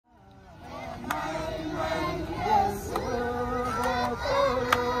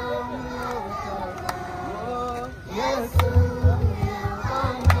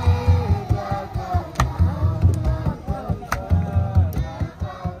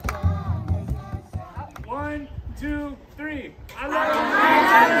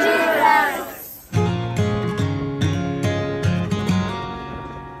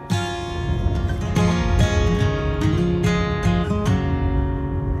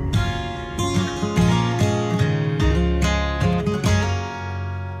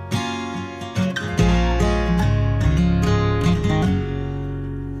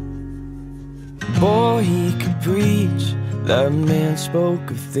That man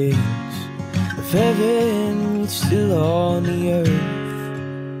spoke of things of heaven still on the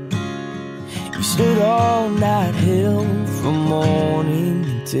earth. He stood on that hill from morning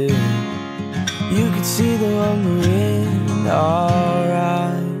until you could see the hunger in our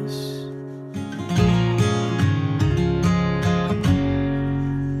eyes.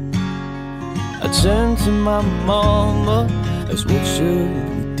 I turned to my mama, asked what should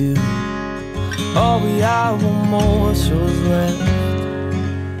we do. Oh, we had one more soul left.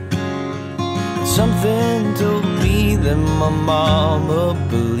 And something told me that my mama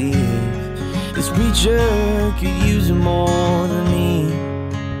believed this preacher could use him more than me.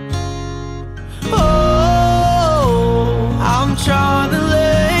 Oh, I'm trying to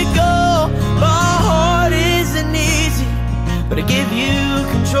let go. My heart isn't easy, but I give you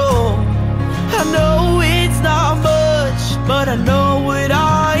control. I know it's not much, but I know what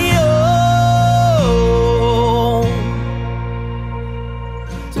I owe.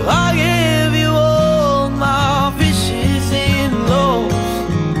 So I give you all my fishes and loaves.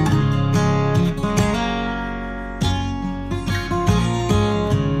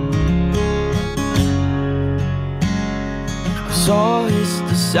 I saw his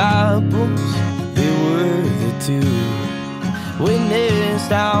disciples, they were the two.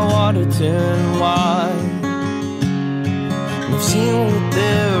 Witnessed how water turned wine. We've seen with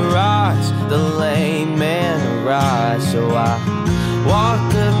their eyes the lame man arise. So I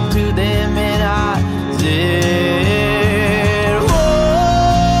walked up to them and I said,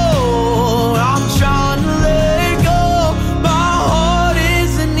 whoa, I'm trying to let go. My heart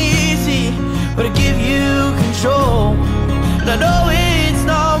isn't easy, but I give you control. And I know it's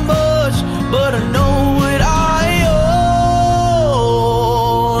not much, but I know what I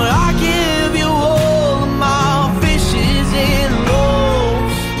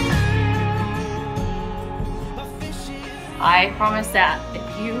I promise that if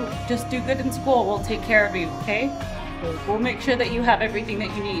you just do good in school, we'll take care of you, okay? We'll make sure that you have everything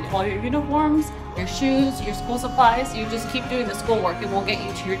that you need. All your uniforms, your shoes, your school supplies. You just keep doing the schoolwork and we'll get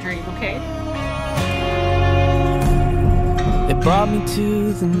you to your dream, okay? They brought me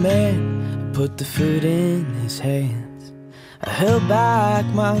to the man, put the food in his hands. I held back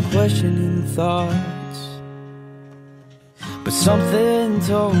my questioning thoughts, but something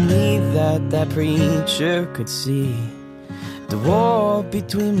told me that that preacher could see the wall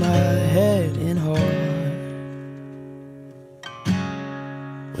between my head and heart.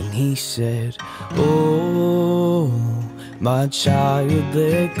 When he said, oh, my child,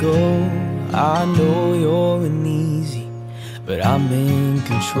 let go. I know you're uneasy, but I'm in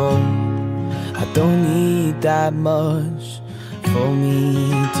control. I don't need that much for me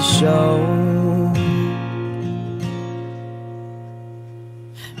to show.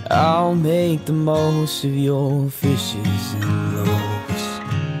 I'll make the most of your fishes and loaves.